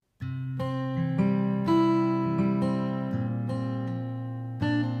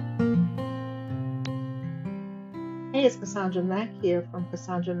Hey, it's Cassandra Mack here from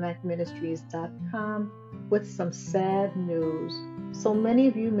CassandraMackMinistries.com with some sad news. So many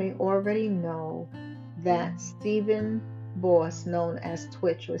of you may already know that Stephen Boss, known as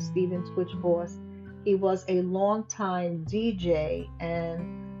Twitch or Stephen Twitch Boss, he was a longtime DJ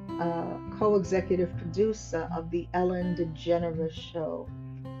and co-executive producer of the Ellen DeGeneres Show.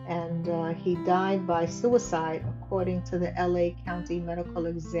 And he died by suicide, according to the LA County Medical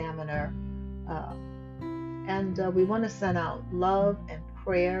Examiner. Uh, and we want to send out love and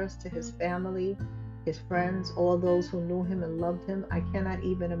prayers to his family, his friends, all those who knew him and loved him. I cannot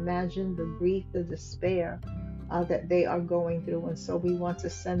even imagine the grief, the despair that they are going through. And so we want to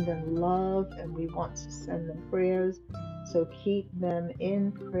send them love and we want to send them prayers. So keep them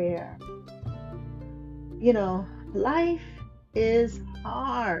in prayer. You know, life is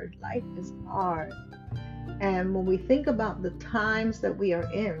hard. Life is hard. And when we think about the times that we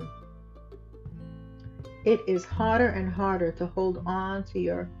are in, it is harder and harder to hold on to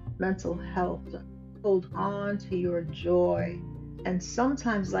your mental health, to hold on to your joy. And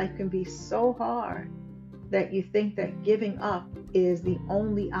sometimes life can be so hard that you think that giving up is the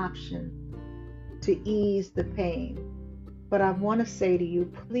only option to ease the pain. But I want to say to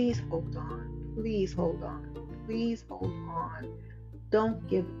you, please hold on. Please hold on. Please hold on. Don't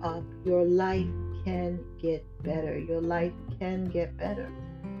give up. Your life can get better. Your life can get better.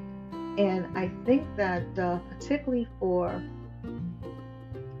 And I think that particularly for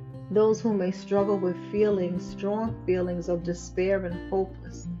those who may struggle with strong feelings of despair and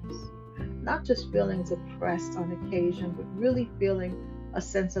hopelessness, not just feeling depressed on occasion, but really feeling a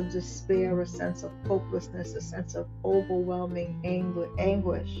sense of despair, a sense of hopelessness, a sense of overwhelming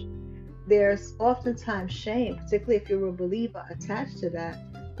anguish. There's oftentimes shame, particularly if you're a believer, attached to that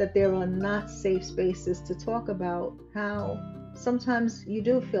there are not safe spaces to talk about how sometimes you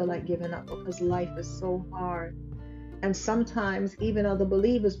do feel like giving up because life is so hard. And sometimes even other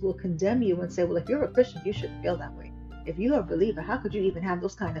believers will condemn you and say, well, if you're a Christian, you shouldn't feel that way. If you're a believer, how could you even have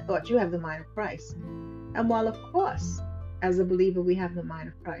those kind of thoughts? You have the mind of Christ. And while, of course, as a believer, we have the mind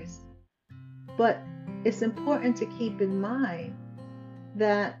of Christ, but it's important to keep in mind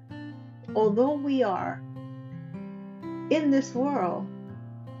that although we are in this world,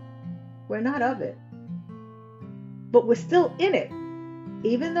 we're not of it, but we're still in it.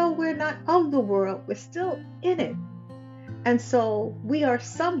 Even though we're not of the world, we're still in it. And so we are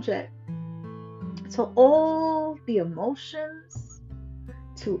subject to all the emotions,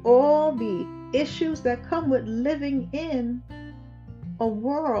 to all the issues that come with living in a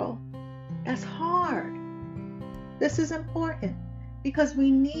world that's hard. This is important because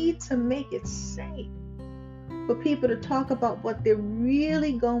we need to make it safe for people to talk about what they're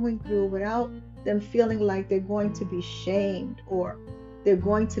really going through without them feeling like they're going to be shamed or they're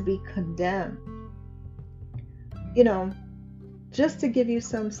going to be condemned. You know, just to give you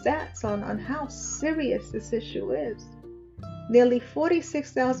some stats on how serious this issue is, nearly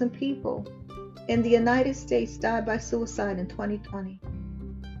 46,000 people in the United States died by suicide in 2020,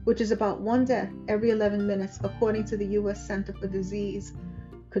 which is about one death every 11 minutes, according to the U.S. Center for Disease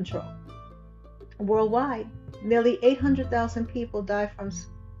Control. Worldwide, nearly 800,000 people die from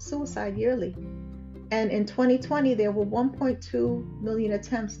suicide yearly. And in 2020, there were 1.2 million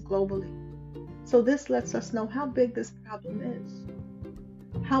attempts globally. So this lets us know how big this problem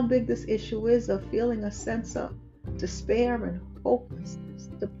is, how big this issue is of feeling a sense of despair and hopelessness.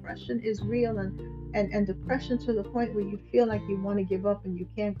 Depression is real, and depression to the point where you feel like you want to give up and you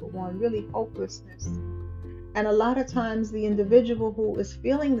can't go on, really hopelessness. And a lot of times the individual who is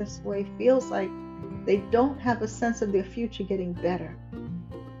feeling this way feels like they don't have a sense of their future getting better.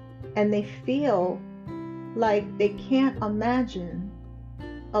 And they feel like they can't imagine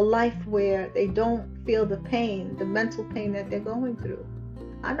a life where they don't feel the pain, the mental pain that they're going through.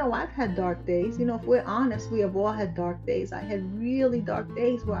 I know I've had dark days. You know, if we're honest, we have all had dark days. I had really dark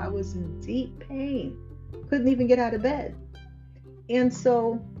days where I was in deep pain, couldn't even get out of bed. And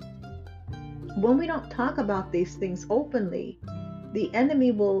so when we don't talk about these things openly, the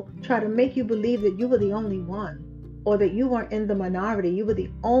enemy will try to make you believe that you were the only one, or that you are in the minority. You were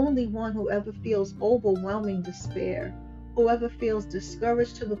the only one who ever feels overwhelming despair, whoever feels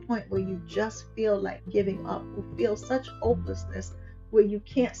discouraged to the point where you just feel like giving up, who feels such hopelessness where you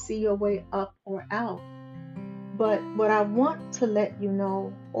can't see your way up or out. But what I want to let you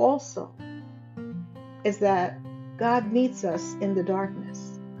know also is that God meets us in the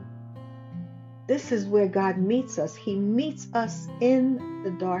darkness. This is where God meets us. He meets us in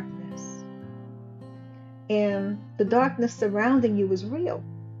the darkness. And the darkness surrounding you is real.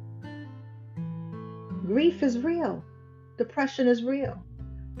 Grief is real. Depression is real.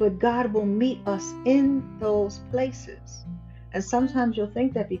 but God will meet us in those places. And sometimes you'll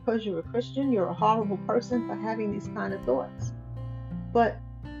think that because you're a Christian, you're a horrible person for having these kind of thoughts. But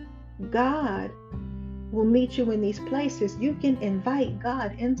God will meet you in these places. You can invite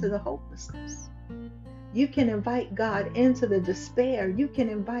God into the hopelessness. You can invite God into the despair. You can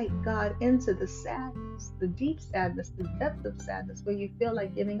invite God into the sadness, the deep sadness, the depth of sadness where you feel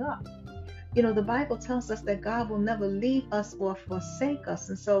like giving up. You know, the Bible tells us that God will never leave us or forsake us.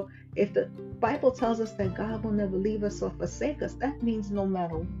 And so if the Bible tells us that God will never leave us or forsake us, that means no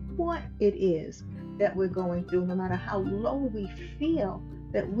matter what it is that we're going through, no matter how low we feel,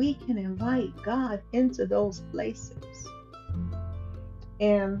 that we can invite God into those places.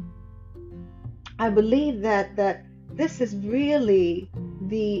 And I believe that this is really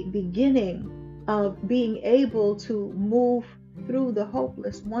the beginning of being able to move through the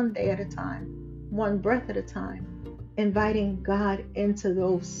hopeless one day at a time, one breath at a time, inviting God into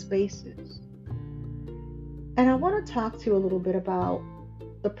those spaces. And I want to talk to you a little bit about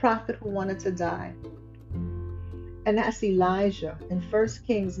the prophet who wanted to die. And that's Elijah in 1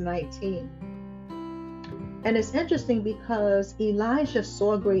 Kings 19. And it's interesting because Elijah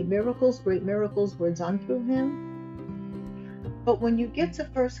saw great miracles were done through him. But when you get to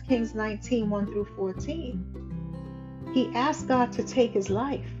 1 Kings 19, 1 through 14, he asked God to take his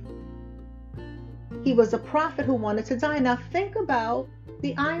life. He was a prophet who wanted to die. Now think about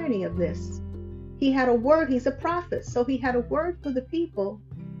the irony of this. He had a word, he's a prophet, so he had a word for the people,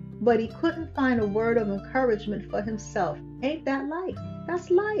 but he couldn't find a word of encouragement for himself. Ain't that life? That's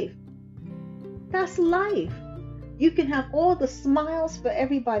life. That's life. You can have all the smiles for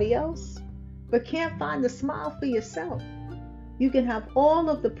everybody else, but can't find the smile for yourself. You can have all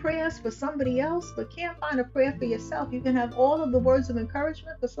of the prayers for somebody else, but can't find a prayer for yourself. You can have all of the words of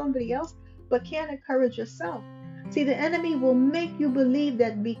encouragement for somebody else, but can't encourage yourself. See, the enemy will make you believe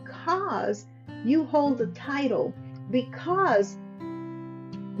that because you hold a title, because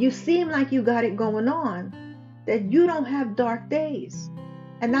you seem like you got it going on, that you don't have dark days.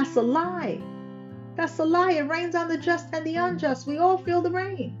 And that's a lie. That's a lie. It rains on the just and the unjust. We all feel the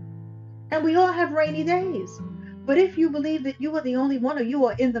rain. And we all have rainy days. But if you believe that you are the only one or you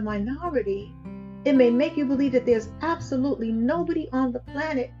are in the minority, it may make you believe that there's absolutely nobody on the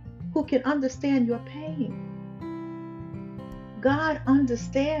planet who can understand your pain. God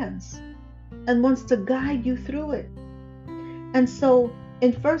understands and wants to guide you through it. And so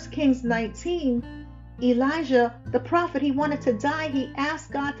in 1 Kings 19, Elijah, the prophet, he wanted to die. He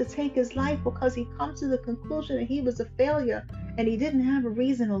asked God to take his life because he come to the conclusion that he was a failure and he didn't have a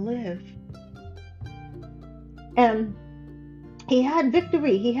reason to live. And he had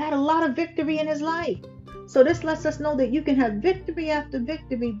victory. He had a lot of victory in his life. So this lets us know that you can have victory after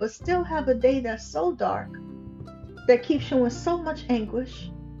victory, but still have a day that's so dark, that keeps you in so much anguish,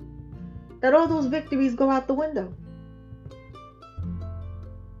 that all those victories go out the window.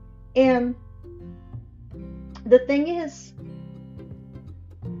 And the thing is,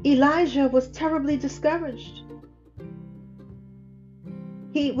 Elijah was terribly discouraged.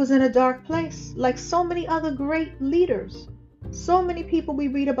 He was in a dark place, like so many other great leaders, so many people we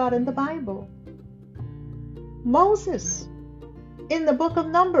read about in the Bible. Moses, in the book of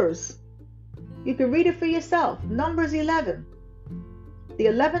Numbers, you can read it for yourself. Numbers 11, the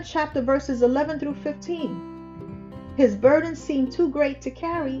 11th chapter, verses 11 through 15. His burden seemed too great to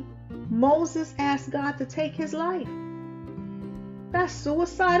carry. Moses asked God to take his life. That's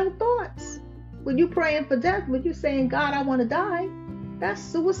suicidal thoughts. When you praying for death, when you saying, God, I want to die, that's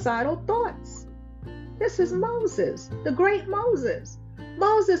suicidal thoughts. This is Moses, the great Moses.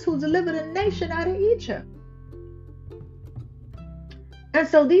 Moses who delivered a nation out of Egypt. And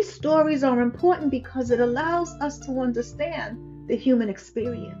so these stories are important because it allows us to understand the human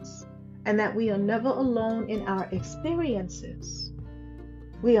experience and that we are never alone in our experiences.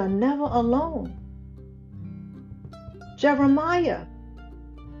 We are never alone. Jeremiah,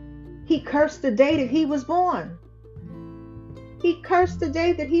 he cursed the day that he was born. He cursed the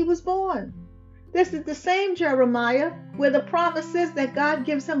day that he was born. This is the same Jeremiah where the promise is that God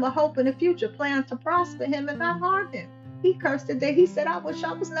gives him a hope in the future, plan to prosper him and not harm him. He cursed the day. He said, I wish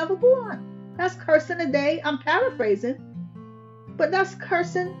I was never born. That's cursing the day. I'm paraphrasing, but that's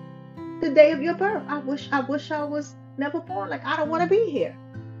cursing the day of your birth. I wish I was never born. Like, I don't want to be here.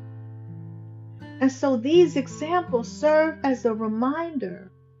 And so these examples serve as a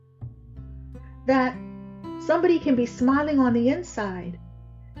reminder that somebody can be smiling on the inside,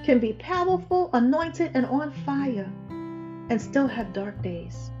 can be powerful, anointed, and on fire, and still have dark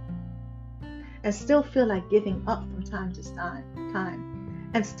days, and still feel like giving up from time to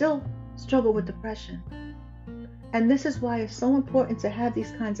time, and still struggle with depression, And this is why it's so important to have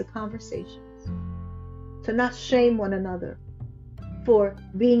these kinds of conversations, to not shame one another for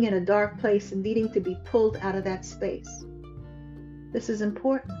being in a dark place and needing to be pulled out of that space. This is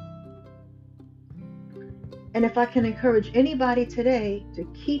important. And if I can encourage anybody today to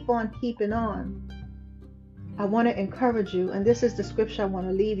keep on keeping on, I want to encourage you, and this is the scripture I want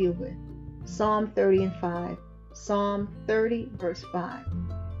to leave you with. Psalm 30 and 5. Psalm 30 verse 5.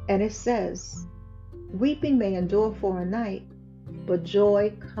 And it says, weeping may endure for a night, but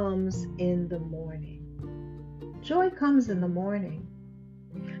joy comes in the morning. Joy comes in the morning.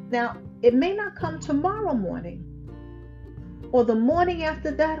 Now, it may not come tomorrow morning, or the morning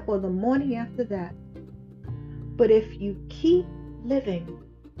after that, or the morning after that. But if you keep living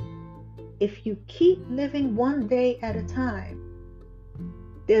one day at a time,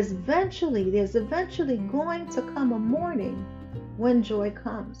 there's eventually going to come a morning when joy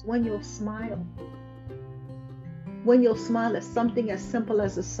comes, when you'll smile. When you'll smile at something as simple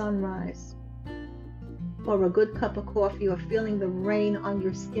as a sunrise, or a good cup of coffee, or feeling the rain on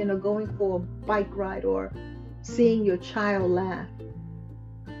your skin, or going for a bike ride, or seeing your child laugh,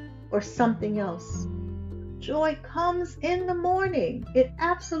 or something else. Joy comes in the morning. It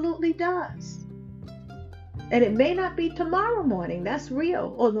absolutely does. And it may not be tomorrow morning, that's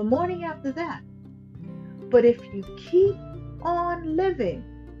real, or the morning after that. But if you keep on living,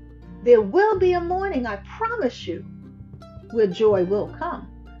 there will be a morning, I promise you, where joy will come.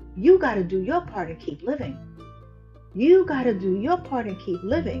 You got to do your part and keep living. You got to do your part and keep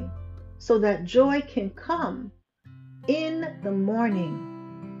living so that joy can come in the morning.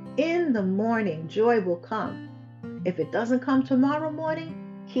 In the morning, joy will come. If it doesn't come tomorrow morning,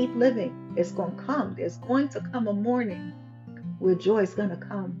 keep living. It's going to come. There's going to come a morning where joy is going to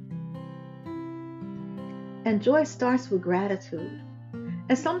come. And joy starts with gratitude.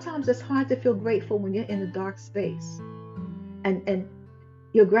 And sometimes it's hard to feel grateful when you're in a dark space. And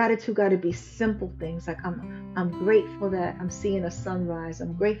your gratitude got to be simple things like I'm grateful that I'm seeing a sunrise.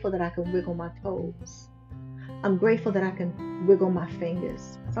 I'm grateful that I can wiggle my toes. I'm grateful that I can wiggle my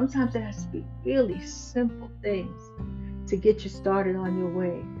fingers. Sometimes it has to be really simple things to get you started on your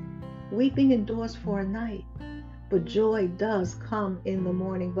way. Weeping endures for a night, but joy does come in the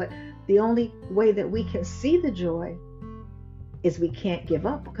morning. But the only way that we can see the joy is we can't give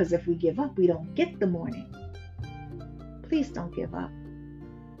up, because if we give up, we don't get the morning. Please don't give up.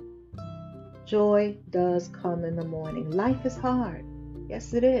 Joy does come in the morning. Life is hard.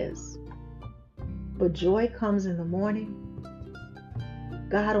 Yes, it is. But joy comes in the morning.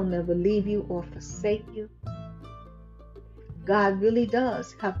 God will never leave you or forsake you. God really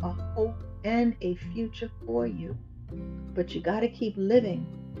does have a hope and a future for you. But you got to keep living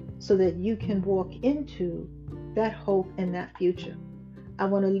so that you can walk into that hope and that future. I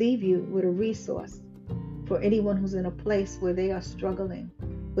want to leave you with a resource for anyone who's in a place where they are struggling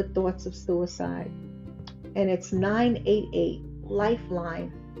with thoughts of suicide. And it's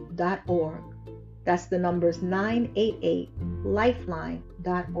 988lifeline.org. That's the numbers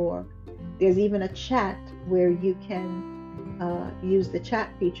 988lifeline.org. There's even a chat where you can use the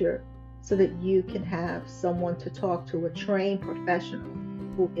chat feature so that you can have someone to talk to, a trained professional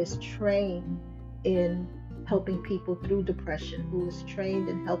who is trained in helping people through depression, who is trained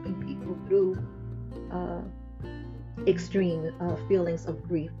in helping people through extreme feelings of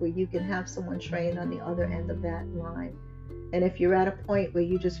grief, where you can have someone trained on the other end of that line. And if you're at a point where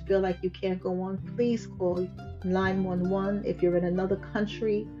you just feel like you can't go on, please call 911. If you're in another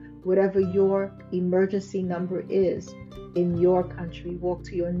country, whatever your emergency number is in your country, walk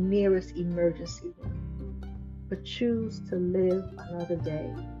to your nearest emergency room. But choose to live another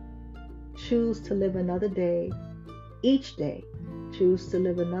day. Choose to live another day each day. Choose to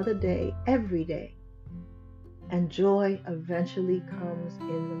live another day every day. And joy eventually comes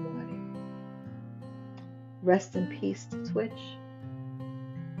in the morning. Rest in peace to Twitch.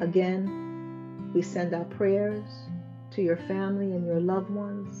 Again, we send our prayers to your family and your loved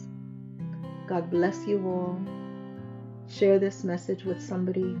ones. God bless you all. Share this message with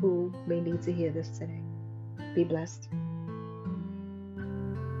somebody who may need to hear this today. Be blessed.